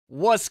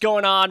What's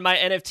going on, my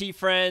NFT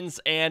friends,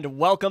 and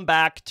welcome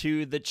back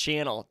to the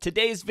channel.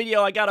 Today's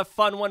video, I got a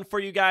fun one for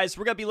you guys.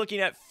 We're going to be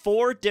looking at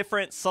 4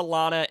 different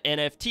Solana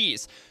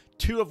NFTs,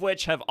 2 of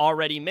which have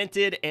already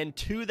minted and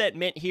 2 that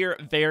mint here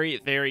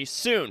very, very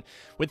soon.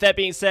 With that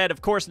being said,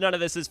 of course, none of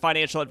this is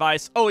financial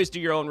advice. Always do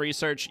your own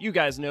research. You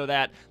guys know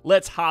that.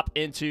 Let's hop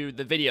into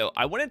the video.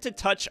 I wanted to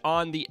touch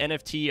on the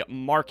NFT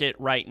market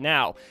right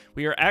now.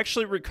 We are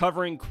actually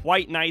recovering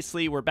quite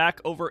nicely. We're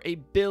back over $1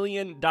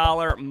 billion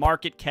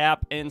market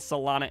cap in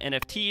Solana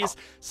NFTs.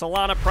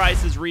 Solana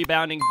price is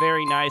rebounding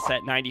very nice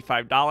at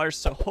 $95.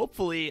 So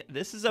hopefully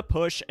this is a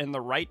push in the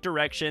right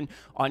direction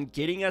on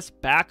getting us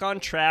back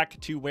on track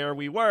to where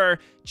we were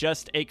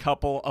just a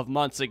couple of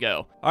months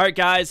ago. All right,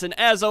 guys, and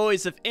as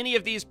always, if any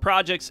of these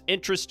projects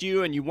interest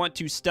you and you want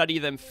to study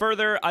them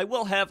further, I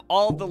will have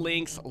all the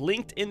links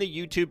linked in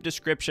the YouTube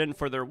description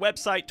for their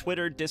website,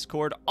 Twitter,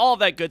 Discord, all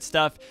that good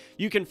stuff.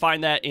 You can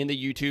find that in the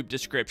YouTube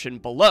description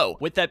below.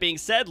 With that being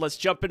said, let's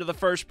jump into the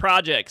first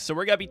project. So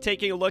we're going to be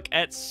taking a look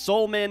at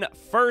Solmon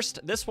first.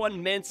 This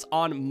one mints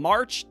on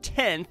March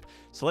 10th.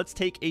 So let's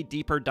take a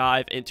deeper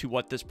dive into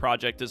what this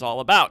project is all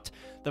about.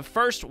 The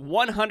first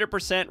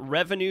 100%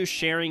 revenue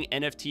sharing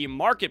NFT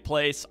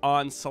marketplace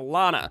on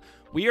Solana.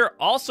 We are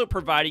also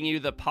providing you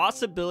the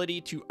possibility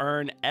to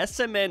earn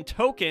SMN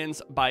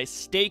tokens by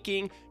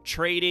staking,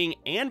 trading,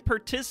 and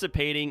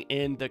participating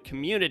in the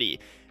community.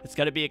 It's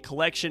going to be a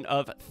collection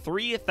of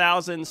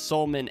 3,000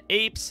 Solmon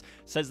apes.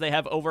 Says they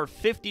have over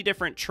 50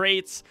 different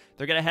traits.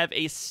 They're going to have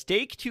a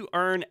stake to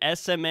earn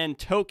SMN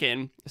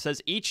token. It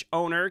says each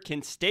owner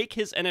can stake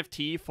his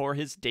NFT for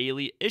his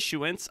daily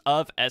issuance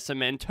of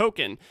SMN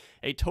token.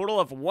 A total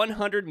of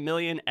 100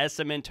 million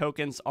SMN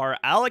tokens are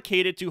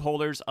allocated to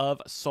holders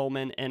of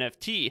Solmon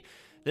NFT.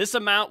 This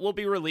amount will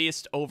be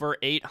released over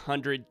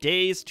 800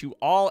 days to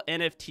all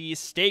NFT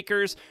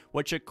stakers,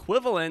 which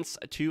equivalents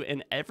to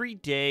an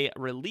everyday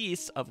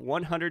release of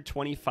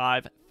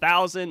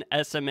 125,000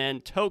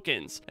 SMN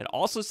tokens. It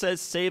also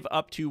says save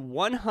up to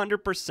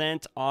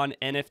 100% on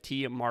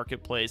NFT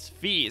marketplace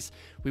fees.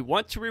 We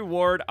want to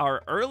reward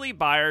our early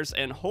buyers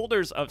and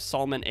holders of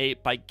Solmon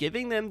 8 by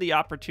giving them the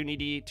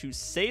opportunity to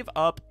save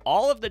up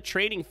all of the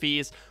trading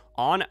fees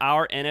on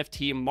our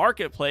NFT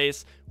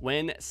marketplace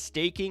when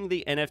staking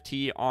the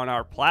NFT on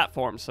our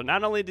platform. So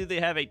not only do they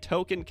have a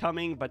token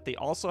coming, but they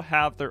also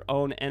have their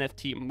own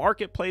NFT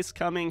marketplace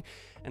coming.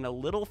 And a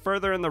little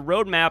further in the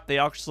roadmap, they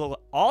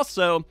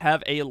also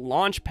have a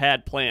launch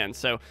pad plan.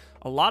 So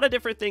a lot of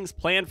different things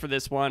planned for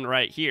this one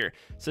right here.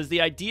 It says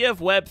the idea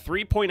of Web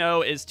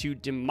 3.0 is to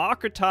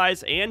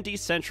democratize and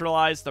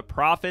decentralize the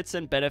profits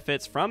and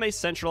benefits from a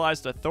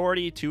centralized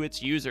authority to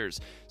its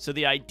users. So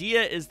the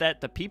idea is that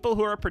the people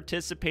who are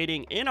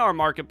participating in our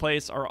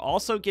marketplace are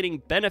also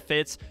getting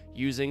benefits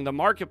using the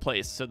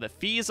marketplace. So the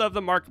fees of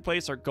the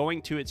marketplace are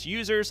going to its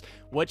users,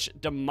 which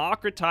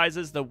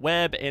democratizes the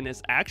web and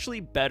is actually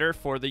better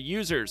for the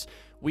users.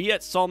 We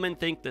at Solmon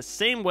think the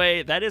same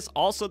way. That is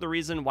also the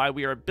reason why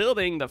we are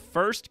building the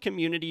first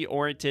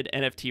community-oriented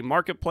NFT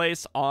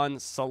marketplace on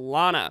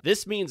Solana.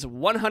 This means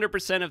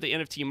 100% of the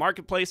NFT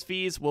marketplace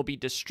fees will be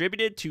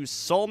distributed to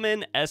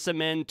Solmon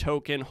SMN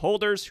token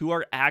holders who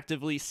are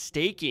actively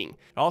staking.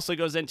 It also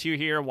goes into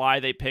here why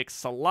they pick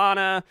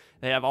Solana.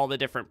 They have all the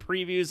different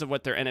previews of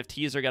what their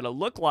NFTs are going to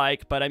look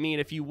like. But I mean,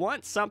 if you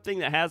want something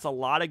that has a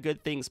lot of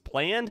good things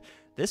planned,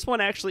 this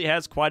one actually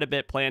has quite a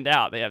bit planned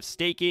out. They have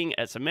staking,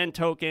 SMN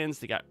tokens,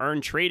 they got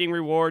earned trading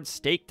rewards,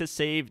 stake to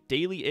save,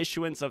 daily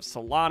issuance of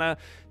Solana.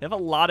 They have a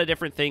lot of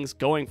different things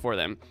going for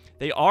them.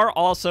 They are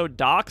also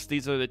docs.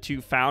 These are the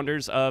 2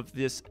 founders of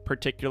this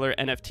particular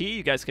NFT.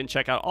 You guys can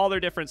check out all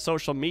their different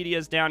social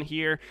medias down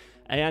here.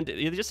 And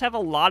you just have a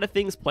lot of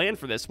things planned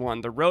for this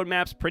one. The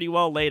roadmap's pretty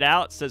well laid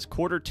out. It says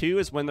Q2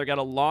 is when they're going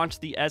to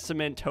launch the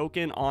SMN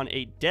token on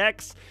a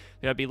DEX.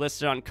 They're going to be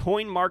listed on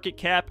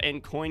CoinMarketCap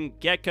and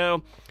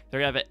CoinGecko. They're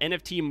going to have an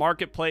NFT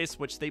marketplace,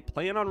 which they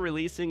plan on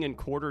releasing in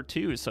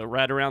Q2, so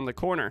right around the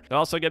corner. They're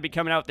also going to be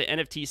coming out with the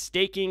NFT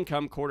staking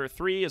come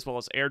Q3, as well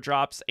as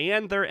airdrops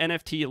and their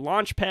NFT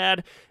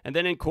launchpad. And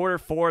then in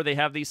Q4, they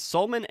have the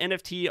Solmon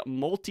NFT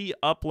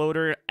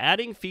multi-uploader,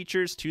 adding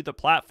features to the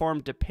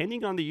platform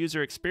depending on the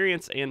user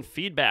experience and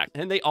feedback.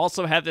 And they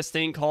also have this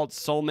thing called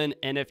Solmon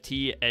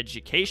NFT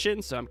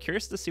Education, so I'm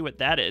curious to see what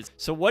that is.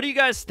 So what do you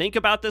guys think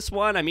about this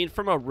one? I mean,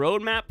 from a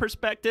roadmap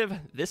perspective,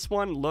 this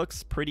one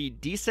looks pretty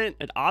decent.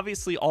 It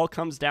obviously all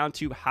comes down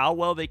to how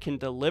well they can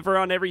deliver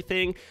on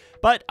everything,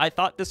 but I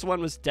thought this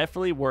one was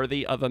definitely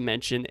worthy of a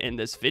mention in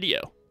this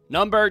video.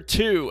 Number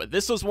 2,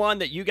 this was one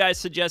that you guys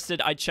suggested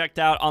I checked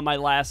out on my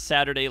last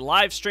Saturday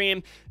live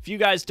stream. If you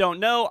guys don't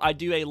know, I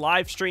do a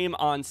live stream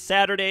on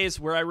Saturdays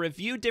where I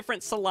review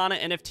different Solana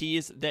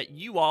NFTs that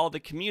you all, the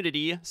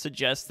community,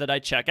 suggest that I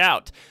check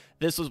out.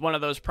 This was one of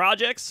those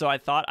projects, so I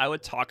thought I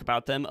would talk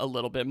about them a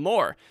little bit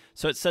more.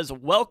 So it says,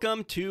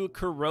 welcome to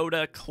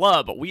Kuroda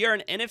Club. We are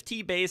an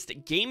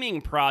NFT-based gaming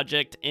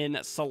project in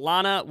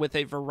Solana with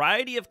a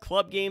variety of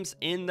club games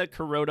in the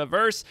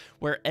Kurodaverse,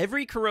 where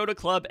every Kuroda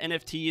Club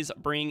NFTs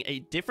bring a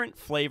different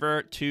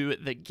flavor to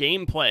the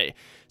gameplay. It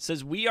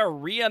says, we are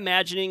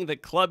reimagining the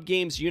club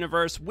games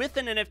universe with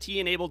an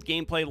NFT-enabled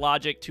gameplay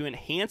logic to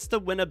enhance the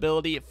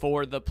winnability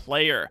for the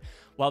player.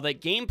 While the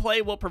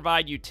gameplay will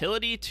provide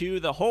utility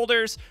to the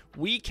holders,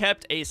 we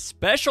kept a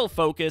special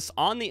focus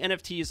on the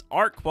NFT's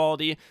art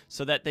quality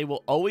so that they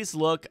will always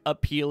look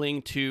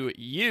appealing to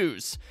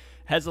use.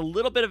 Has a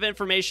little bit of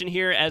information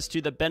here as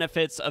to the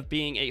benefits of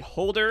being a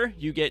holder.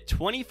 You get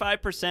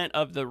 25%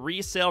 of the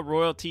resale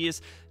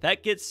royalties.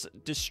 That gets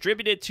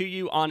distributed to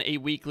you on a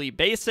weekly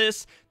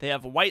basis. They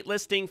have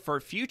whitelisting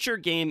for future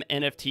game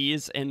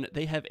NFTs, and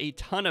they have a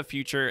ton of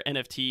future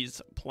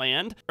NFTs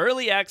planned.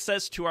 Early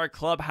access to our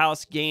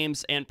clubhouse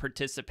games and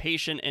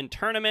participation in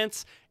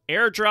tournaments,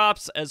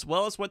 airdrops, as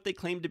well as what they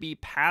claim to be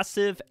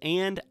passive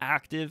and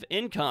active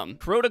income.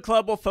 Kuroda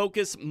Club will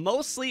focus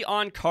mostly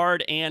on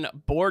card and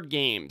board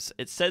games.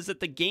 It says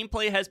that the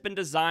gameplay has been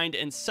designed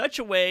in such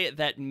a way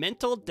that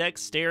mental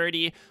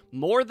dexterity,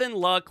 more than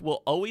luck,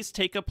 will always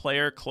take a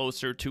player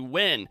closer to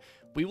win.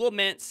 We will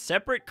mint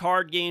separate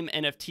card game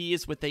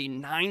NFTs with a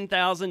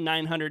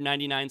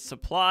 9,999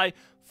 supply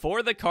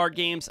for the card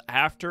games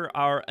after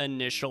our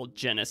initial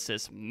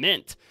Genesis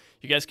mint.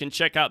 You guys can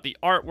check out the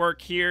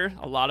artwork here.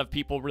 A lot of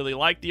people really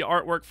like the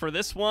artwork for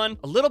this one.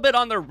 A little bit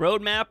on their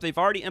roadmap. They've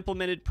already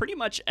implemented pretty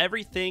much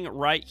everything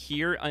right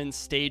here on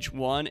stage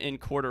 1 in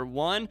quarter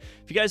 1.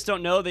 If you guys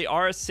don't know, they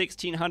are a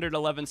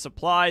 1,611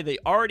 supply. They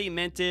already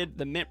minted.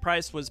 The mint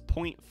price was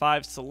 0.5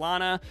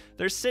 Solana.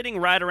 They're sitting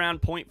right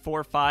around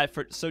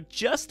 0.45, so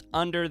just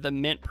under the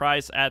mint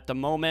price at the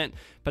moment.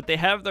 But they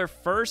have their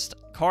first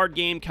card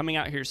game coming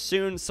out here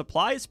soon.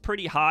 Supply is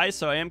pretty high,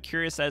 so I am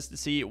curious as to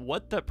see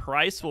what the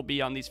price will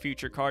be on these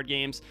future card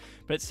games.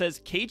 But it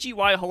says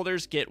KGY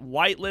holders get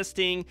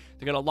whitelisting.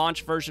 They're going to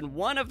launch version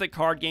 1 of the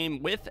card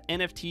game with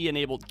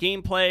NFT-enabled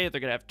gameplay. They're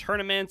going to have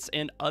tournaments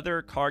and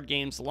other card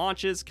games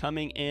launches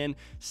coming in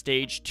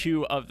stage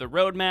 2 of the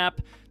roadmap.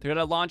 They're going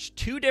to launch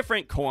 2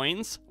 different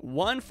coins,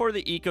 one for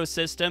the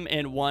ecosystem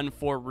and one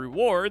for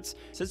rewards.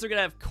 It says they're going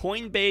to have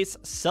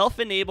Coinbase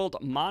self-enabled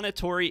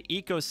monetary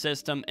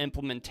ecosystem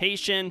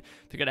implementation.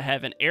 They're going to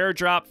have an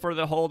airdrop for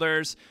the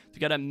holders. They're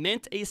going to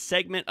mint a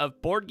segment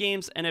of board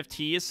games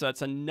NFTs, so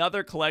that's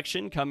another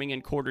collection coming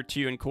in quarter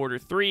 2 and quarter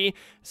 3. It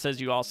says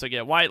you also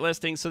get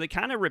whitelisting, so they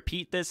kind of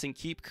repeat this and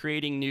keep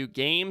creating new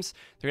games.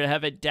 They're going to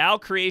have a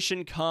DAO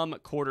creation come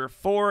quarter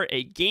 4,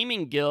 a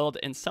gaming guild,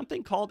 and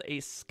something called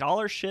a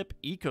scholarship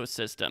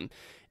ecosystem.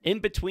 In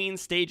between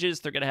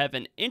stages, they're going to have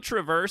an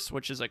Introverse,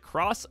 which is a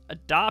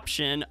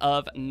cross-adoption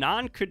of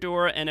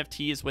non-Kuroda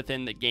NFTs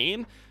within the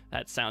game.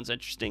 That sounds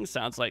interesting.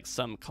 Sounds like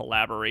some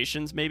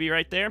collaborations maybe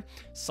right there.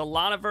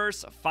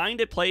 Solanaverse,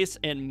 find a place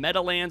in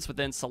Meadowlands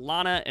within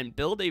Solana and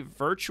build a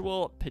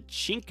virtual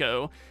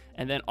pachinko.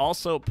 And then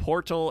also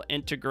portal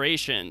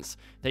integrations.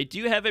 They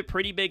do have a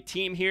pretty big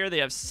team here. They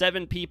have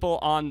 7 people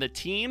on the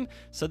team.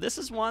 So this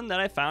is one that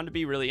I found to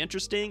be really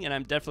interesting, and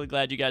I'm definitely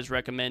glad you guys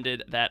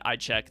recommended that I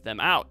check them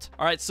out.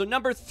 All right, so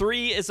number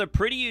 3 is a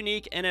pretty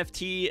unique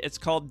NFT. It's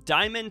called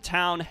Diamond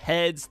Town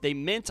Heads. They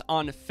mint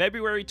on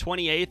February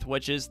 28th,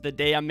 which is the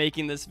day I'm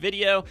making this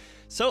video.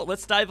 So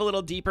let's dive a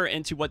little deeper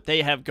into what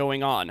they have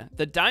going on.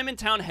 The Diamond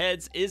Town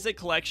Heads is a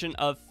collection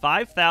of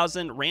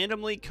 5,000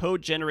 randomly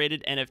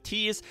code-generated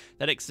NFTs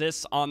that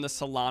exists on the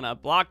Solana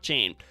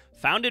blockchain.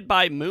 Founded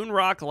by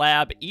Moonrock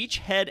Lab, each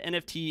head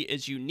NFT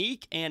is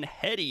unique, and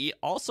heady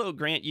also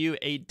grant you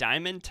a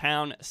Diamond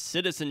Town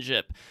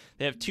citizenship.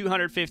 They have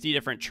 250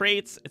 different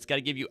traits. It's got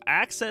to give you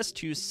access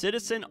to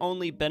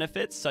citizen-only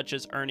benefits such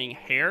as earning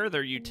hair,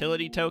 their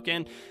utility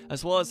token,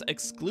 as well as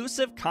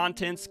exclusive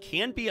contents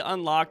can be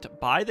unlocked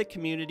by the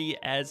community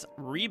as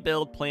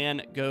rebuild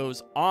plan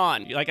goes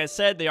on. Like I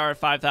said, they are a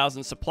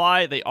 5,000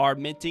 supply. They are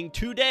minting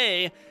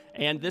today,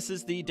 and this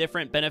is the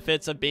different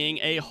benefits of being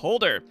a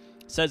holder.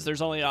 Says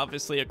there's only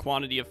obviously a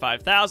quantity of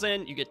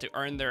 5,000. You get to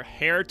earn their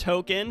hair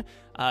token.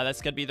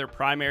 That's going to be their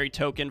primary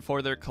token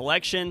for their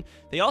collection.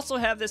 They also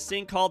have this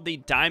thing called the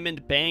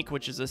Diamond Bank,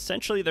 which is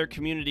essentially their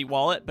community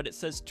wallet, but it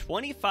says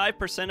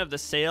 25% of the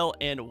sale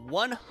and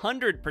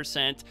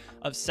 100%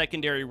 of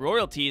secondary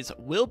royalties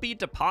will be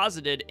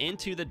deposited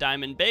into the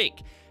Diamond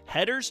Bank.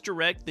 Headers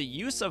direct the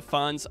use of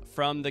funds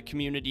from the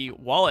community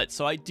wallet.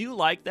 So I do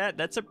like that.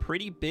 That's a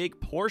pretty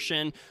big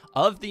portion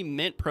of the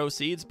mint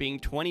proceeds, being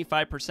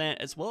 25%,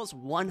 as well as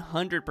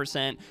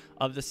 100%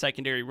 of the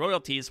secondary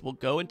royalties will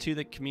go into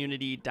the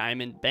community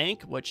Diamond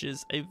Bank, which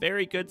is a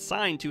very good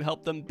sign to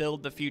help them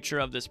build the future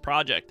of this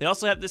project. They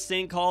also have this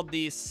thing called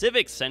the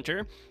Civic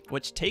Center,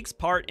 which takes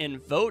part in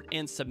vote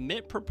and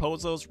submit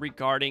proposals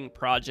regarding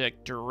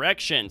project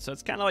direction. So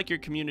it's kind of like your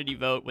community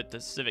vote with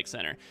the Civic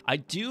Center. I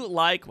do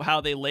like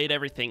how they lay laid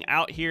everything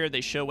out here.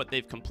 They show what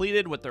they've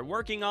completed, what they're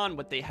working on,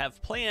 what they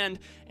have planned,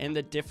 and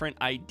the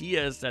different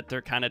ideas that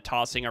they're kind of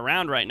tossing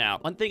around right now.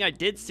 One thing I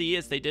did see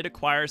is they did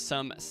acquire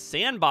some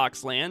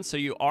sandbox land, so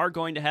you are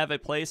going to have a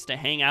place to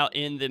hang out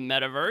in the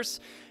metaverse.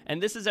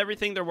 And this is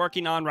everything they're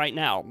working on right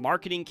now: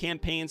 marketing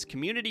campaigns,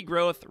 community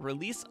growth,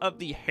 release of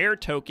the hair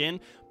token,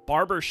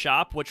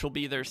 barbershop, which will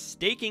be their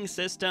staking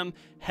system,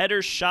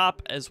 header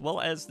shop, as well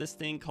as this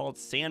thing called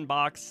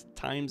Sandbox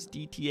times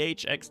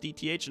DTH,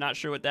 XDTH, not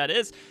sure what that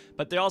is,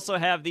 but they also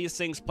have these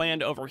things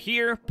planned over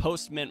here: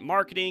 post-mint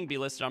marketing, be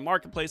listed on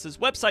marketplaces,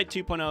 website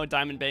 2.0,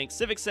 Diamond Bank,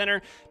 Civic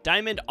Center,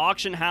 Diamond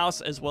Auction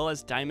House, as well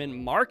as Diamond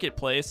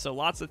Marketplace. So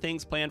lots of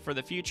things planned for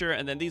the future,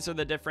 and then these are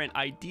the different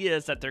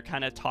ideas that they're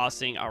kind of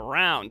tossing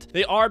around.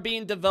 They are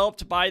being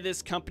developed by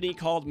this company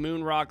called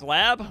Moonrock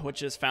Lab,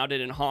 which is founded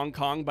in Hong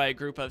Kong by a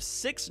group of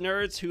 6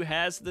 nerds who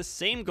has the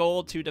same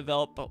goal to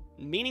develop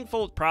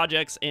meaningful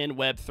projects in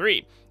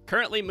Web3.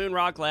 Currently,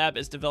 Moonrock Lab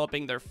is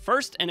developing their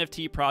first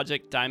NFT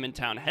project, Diamond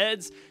Town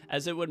Heads,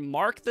 as it would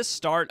mark the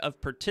start of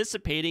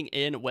participating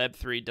in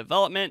Web3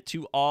 development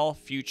to all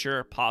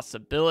future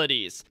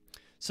possibilities.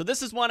 So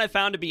this is one I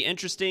found to be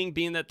interesting,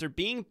 being that they're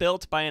being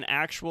built by an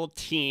actual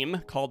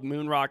team called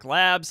Moonrock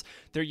Labs.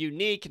 They're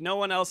unique. No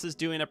one else is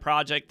doing a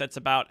project that's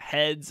about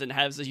heads and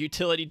has a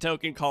utility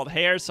token called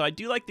hair. So I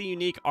do like the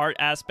unique art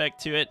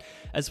aspect to it,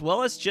 as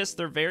well as just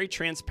they're very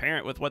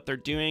transparent with what they're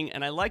doing.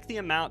 And I like the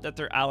amount that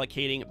they're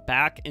allocating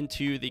back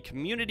into the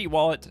community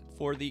wallet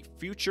for the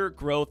future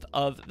growth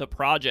of the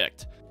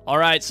project. All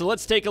right, so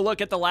let's take a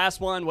look at the last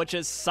one, which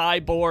is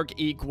Cyborg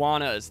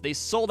Iguanas. They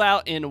sold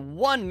out in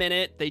 1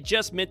 minute. They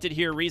just minted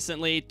here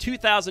recently,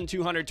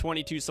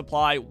 2,222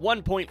 supply,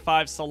 1.5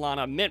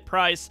 Solana mint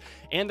price,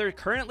 and they're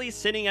currently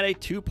sitting at a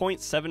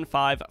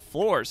 2.75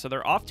 floor, so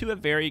they're off to a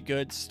very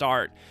good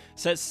start. It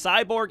says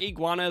Cyborg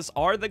Iguanas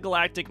are the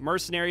galactic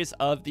mercenaries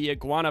of the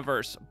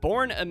Iguanaverse,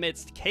 born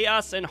amidst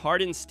chaos and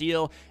hardened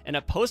steel in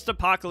a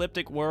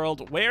post-apocalyptic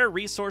world where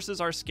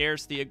resources are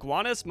scarce. The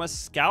Iguanas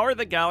must scour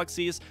the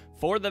galaxies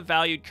for the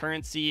valued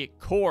currency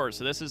core.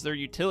 So this is their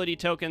utility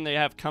token they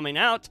have coming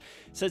out.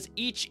 It says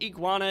each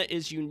iguana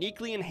is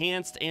uniquely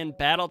enhanced and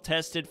battle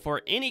tested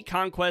for any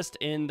conquest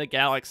in the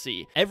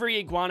galaxy. Every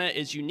iguana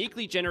is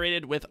uniquely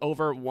generated with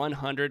over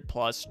 100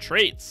 plus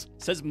traits.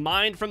 It says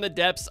mined from the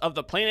depths of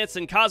the planets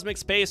and cosmic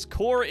space,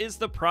 core is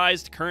the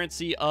prized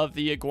currency of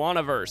the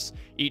Iguanaverse.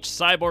 Each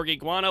cyborg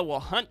iguana will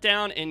hunt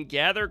down and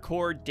gather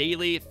core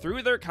daily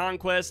through their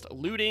conquest,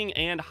 looting,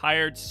 and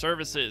hired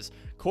services.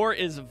 Core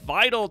is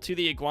vital to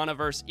the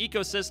Iguanaverse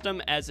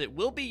ecosystem as it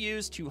will be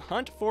used to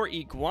hunt for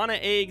iguana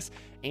eggs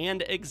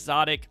and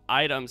exotic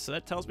items. So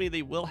that tells me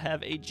they will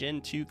have a Gen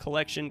 2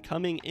 collection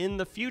coming in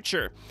the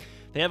future.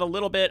 They have a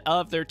little bit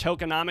of their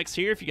tokenomics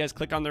here. If you guys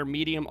click on their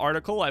Medium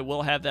article, I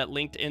will have that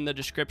linked in the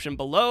description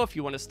below if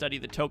you want to study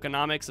the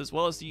tokenomics as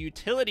well as the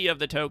utility of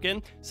the token.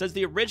 It says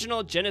the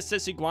original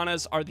Genesis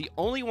Iguanas are the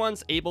only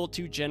ones able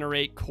to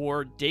generate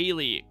core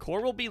daily.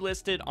 Core will be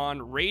listed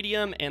on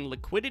Radium, and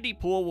liquidity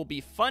pool will be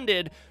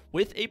funded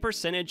with a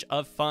percentage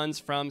of funds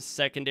from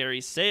secondary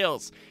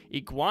sales.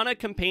 Iguana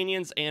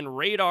companions and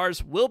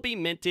radars will be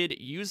minted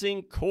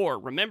using core.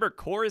 Remember,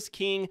 core is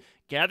king.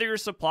 Gather your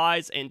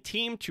supplies and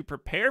team to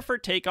prepare for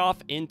takeoff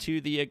into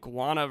the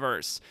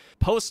Iguanaverse.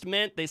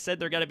 Post-mint, they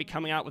said they're going to be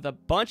coming out with a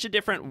bunch of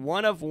different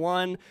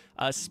one-of-one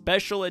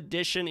special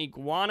edition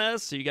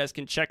iguanas, so you guys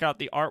can check out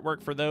the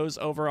artwork for those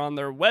over on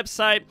their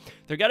website.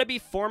 They're going to be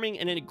forming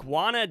an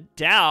iguana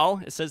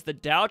DAO. It says the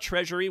DAO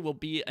treasury will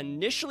be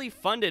initially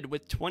funded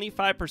with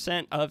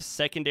 25% of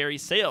secondary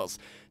sales.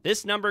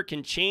 This number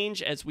can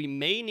change as we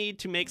may need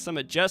to make some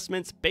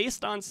adjustments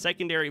based on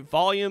secondary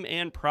volume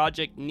and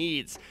project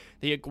needs.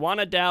 The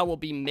Iguana DAO will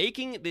be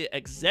making the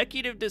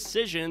executive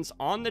decisions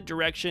on the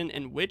direction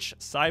in which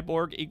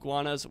Cyborg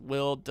Iguanas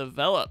will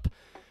develop.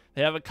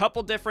 They have a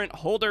couple different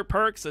holder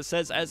perks. It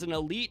says, as an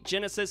elite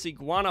Genesis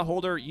Iguana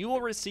holder, you will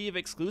receive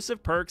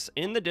exclusive perks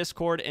in the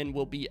Discord and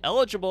will be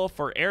eligible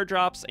for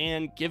airdrops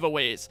and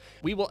giveaways.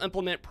 We will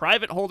implement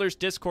private holders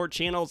Discord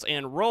channels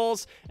and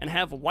roles and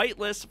have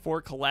whitelists for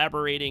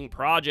collaborating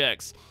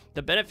projects.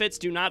 The benefits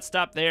do not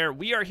stop there.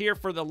 We are here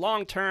for the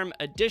long term.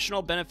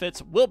 Additional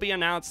benefits will be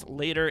announced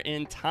later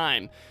in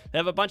time. They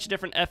have a bunch of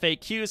different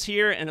FAQs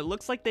here, and it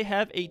looks like they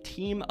have a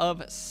team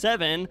of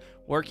 7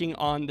 working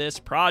on this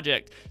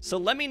project. So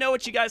let me know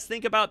what you guys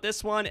think about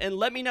this one, and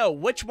let me know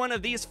which one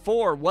of these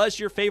 4 was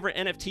your favorite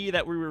NFT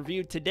that we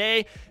reviewed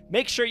today.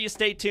 Make sure you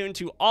stay tuned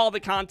to all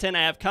the content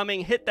I have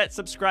coming. Hit that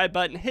subscribe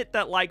button, hit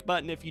that like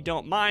button if you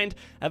don't mind.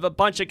 I have a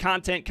bunch of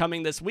content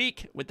coming this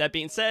week. With that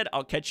being said,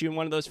 I'll catch you in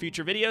one of those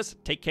future videos.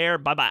 Take care.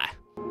 Bye-bye.